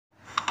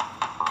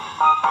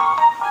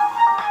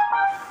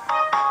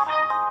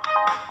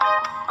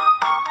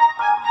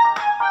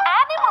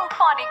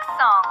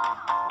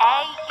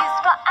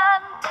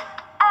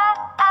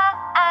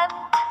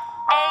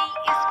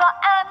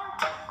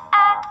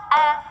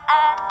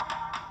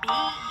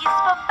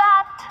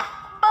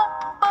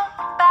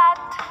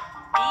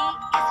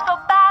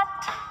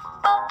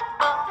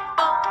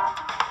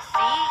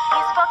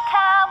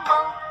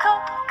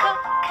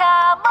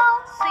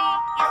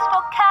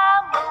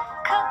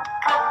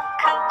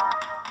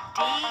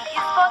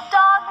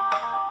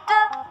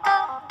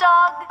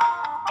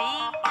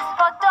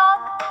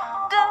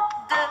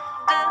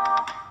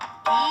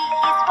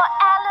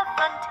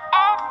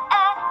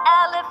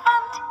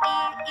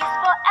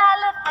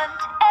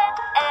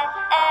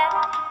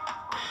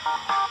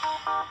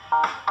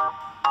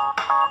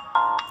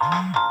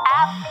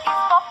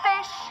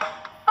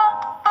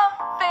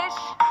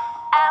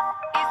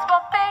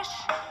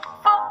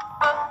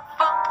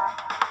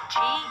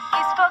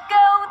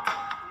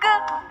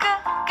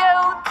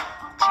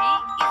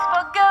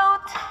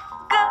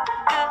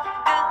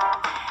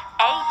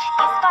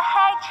for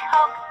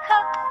hedgehog,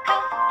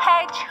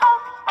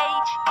 hedgehog.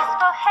 H is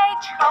for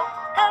hedgehog,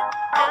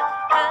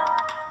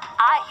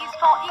 I is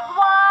for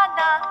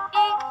iguana,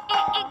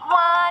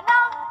 iguana.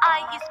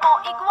 I is for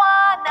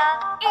iguana,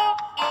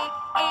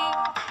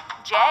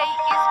 J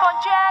is for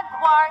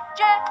jaguar,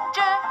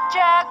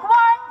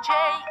 jaguar. J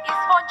is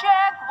for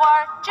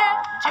jaguar, J.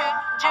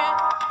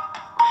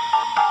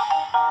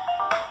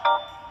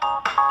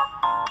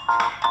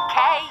 K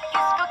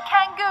is for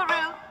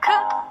kangaroo,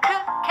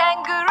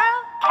 kangaroo.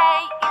 K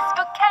is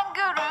for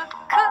kangaroo,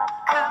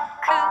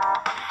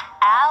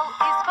 L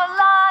is for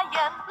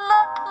lion,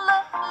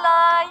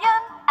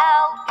 lion.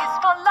 L is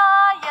for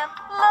lion,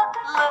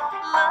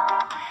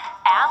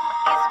 M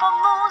is for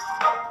moose,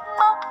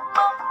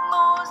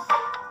 moose.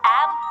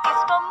 M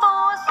is for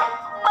moose,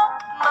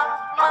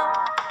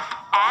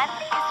 N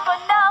is for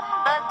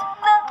numbered,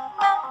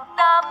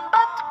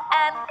 numbered.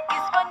 N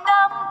is for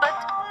numbered,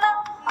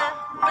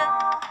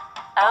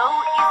 O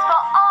is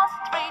for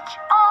ostrich,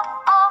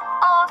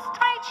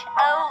 ostrich.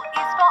 O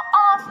is for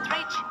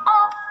ostrich,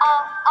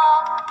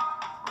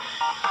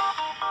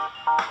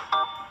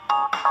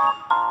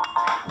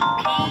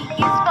 P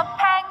is for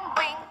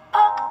penguin,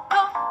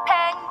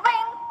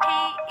 penguin. P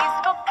is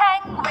for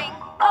penguin,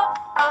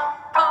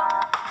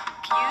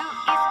 Q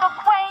is for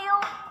quail,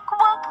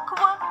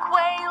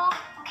 quail.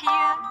 Q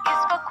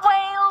is for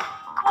quail,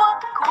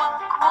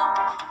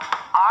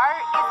 R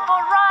is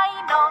for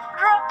rhino,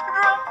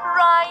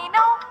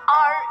 rhino.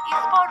 R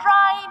is for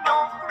rhino,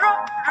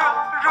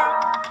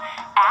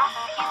 S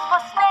is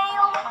for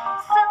snail,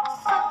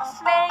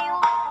 snail.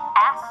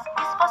 S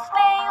is for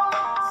snail,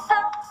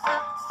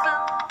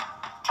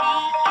 T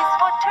is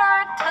for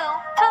turtle,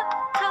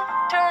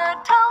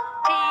 turtle.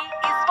 T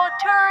is for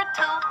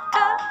turtle,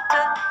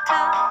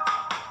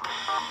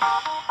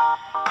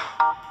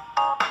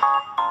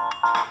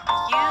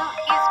 U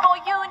is for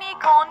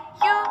unicorn,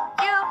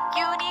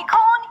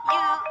 unicorn.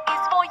 U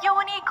is for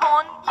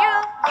unicorn, U.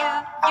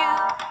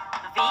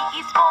 V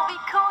is for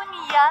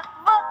vicuña,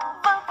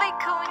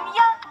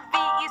 vicuña. V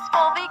is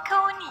for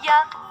vicuña,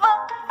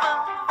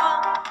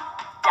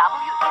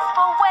 W is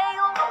for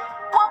whale,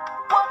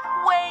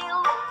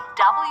 whale.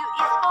 W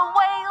is for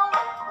whale,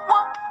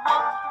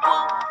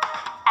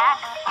 X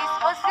is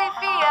for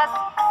Zephyrs,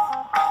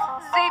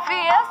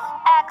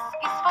 X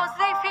is for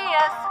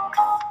Zephyrs.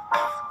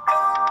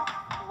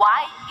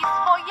 Y is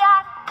for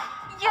yak,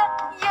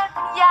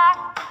 yak.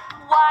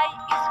 Y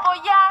is for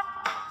yak,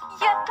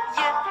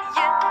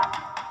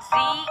 Z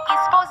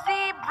is for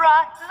zebra,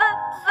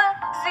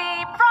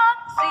 zebra.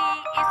 Z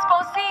is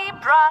for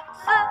zebra,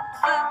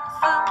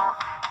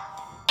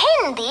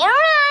 Hindi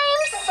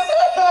rhymes.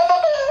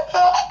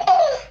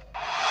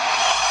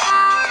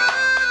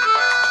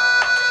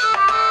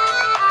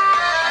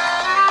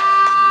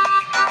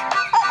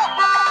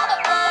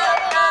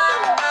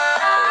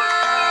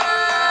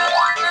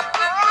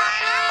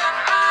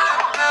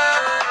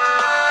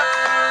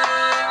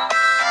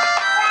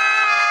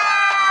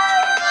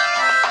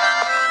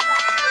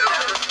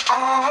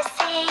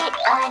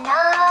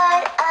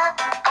 अनार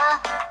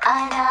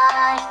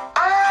अनार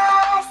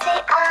आ से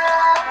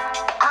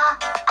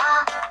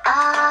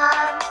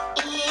आम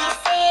ई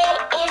से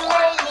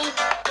इमली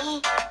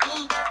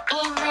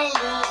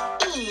इमली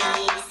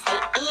ई से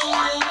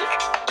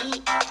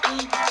ईख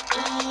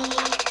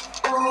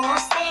ऊ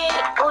से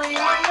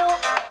उल्लू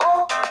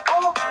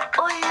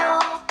उल्लू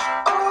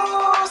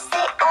ऊ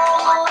से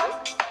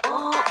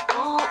ऊन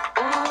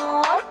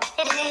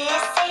रे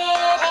से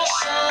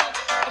ऋषि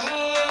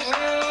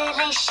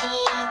ऋषि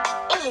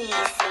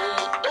ए से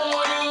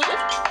एड़ी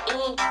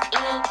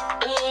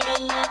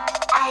एड़ी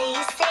आई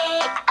से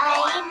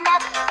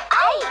ऐनक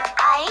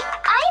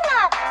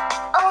ऐनक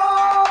ओ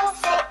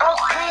से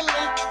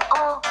ओखली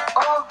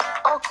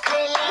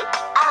ओखली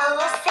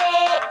औ से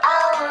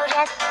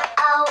औरत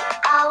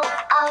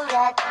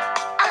औरत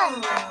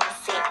अंग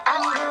से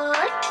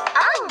अंगूर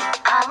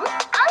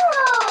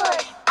अंगूर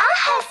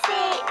आह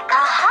से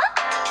आहा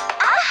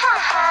आहा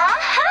हा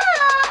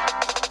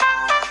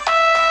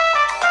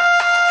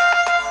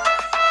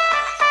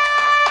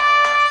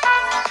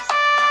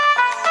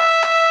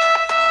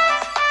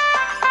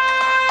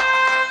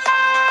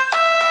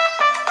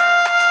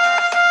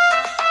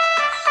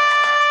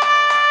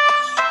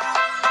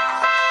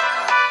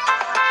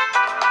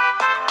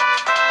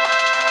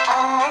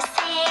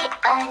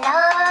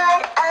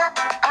अनार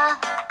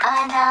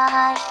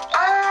अनार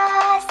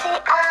आ से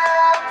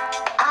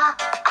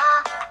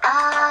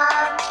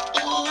आम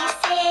ई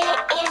से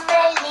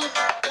इमली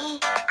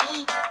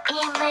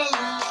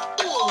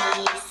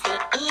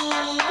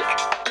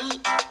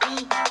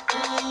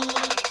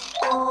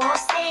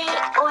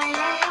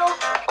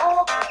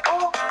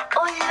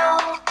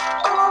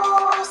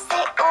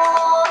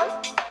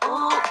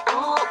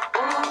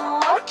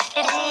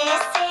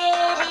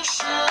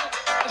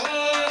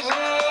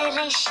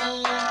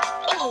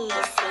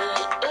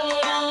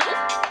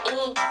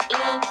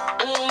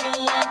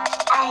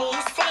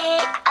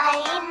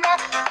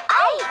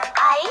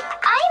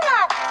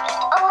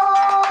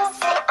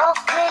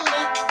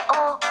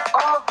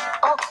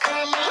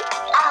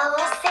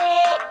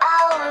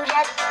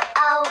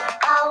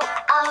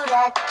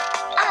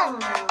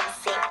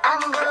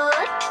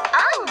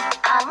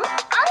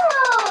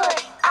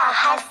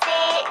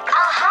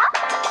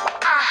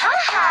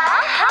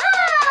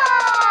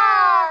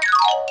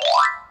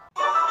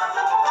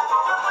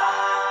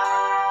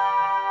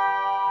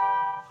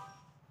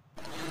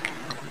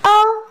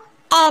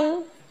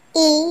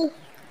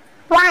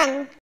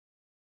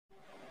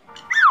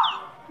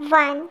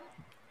 1.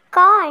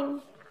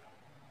 Corn.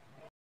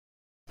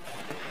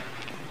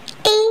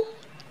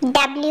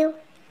 TWO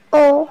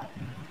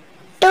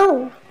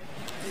 2.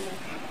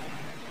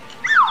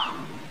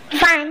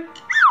 1,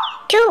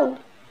 2.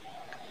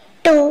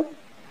 2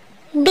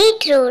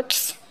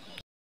 beetroots.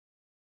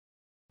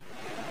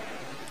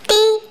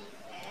 THREE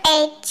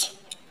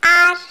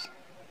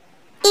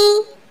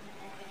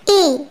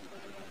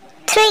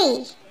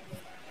 3.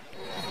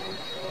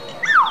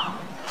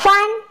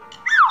 1,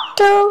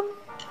 2,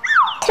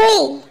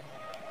 3.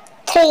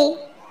 3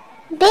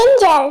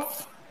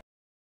 brinjals.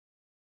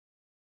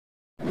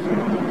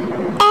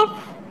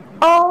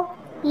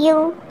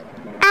 FOUR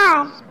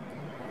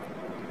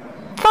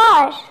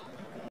 4.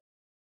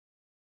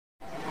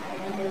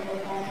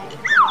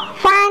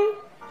 1,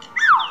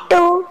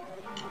 2,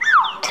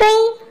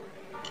 3,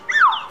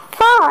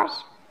 4.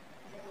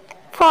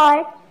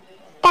 4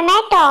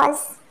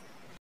 tomatoes.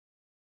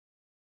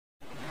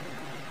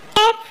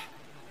 FIVE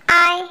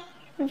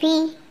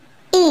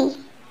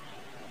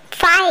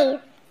 5.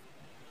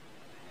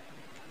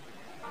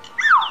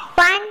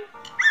 1,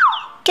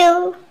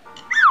 2,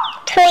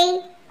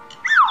 3,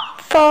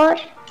 4,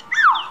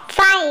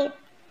 5.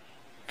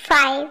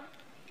 5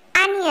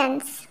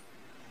 onions.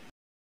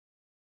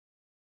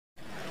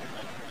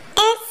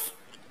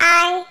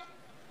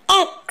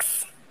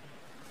 SIX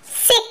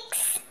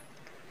 6.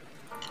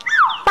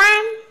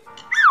 1,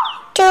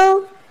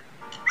 2,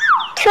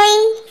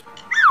 3,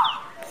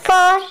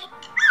 4,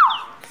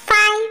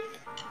 5,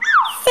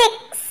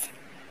 6.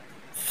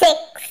 6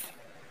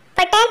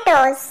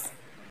 potatoes.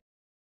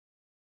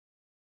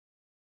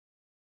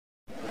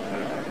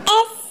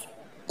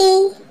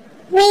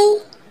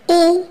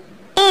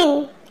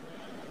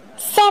 SEVEN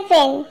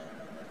 7.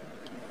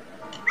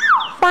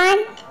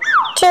 1,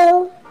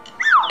 2,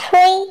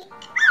 3,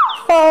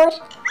 4,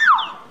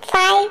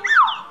 5,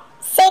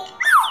 6,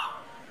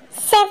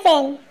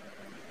 7.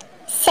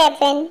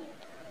 7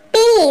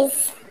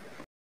 peas.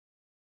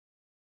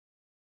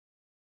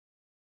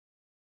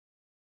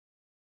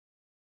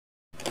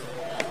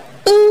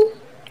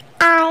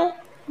 EIGHT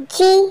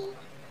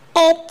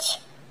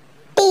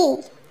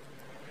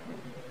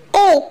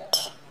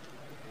 8.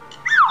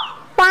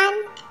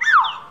 1,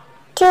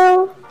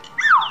 2,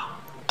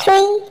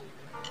 3,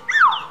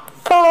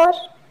 4,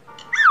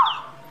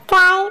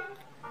 5,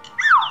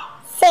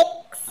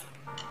 6,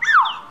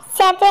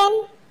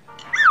 7,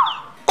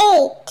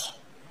 8.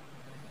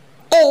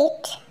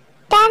 8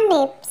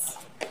 turnips.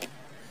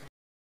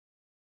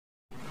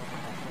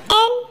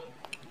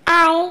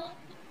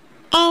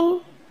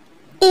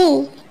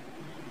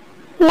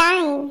 NINE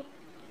 9.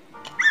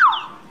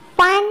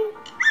 1,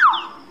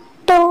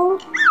 2,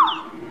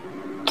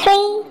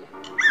 3,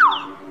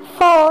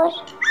 4,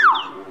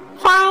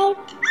 5,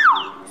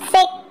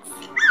 6,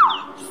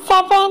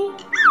 7,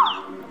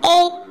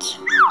 8,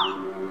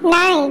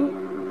 9.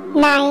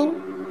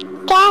 9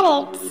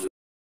 carrots.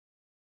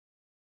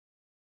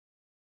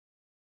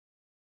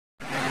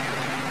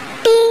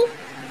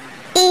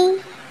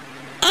 TEN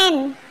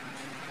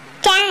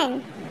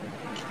 10.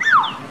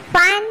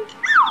 1,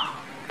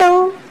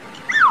 2,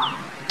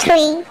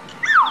 3,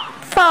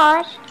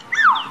 4,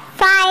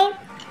 5,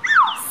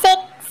 6,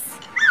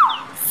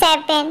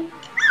 7,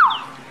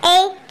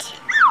 8,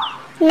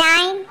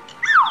 9,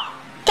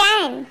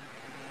 10.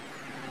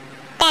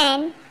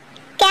 10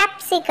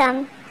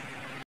 capsicum.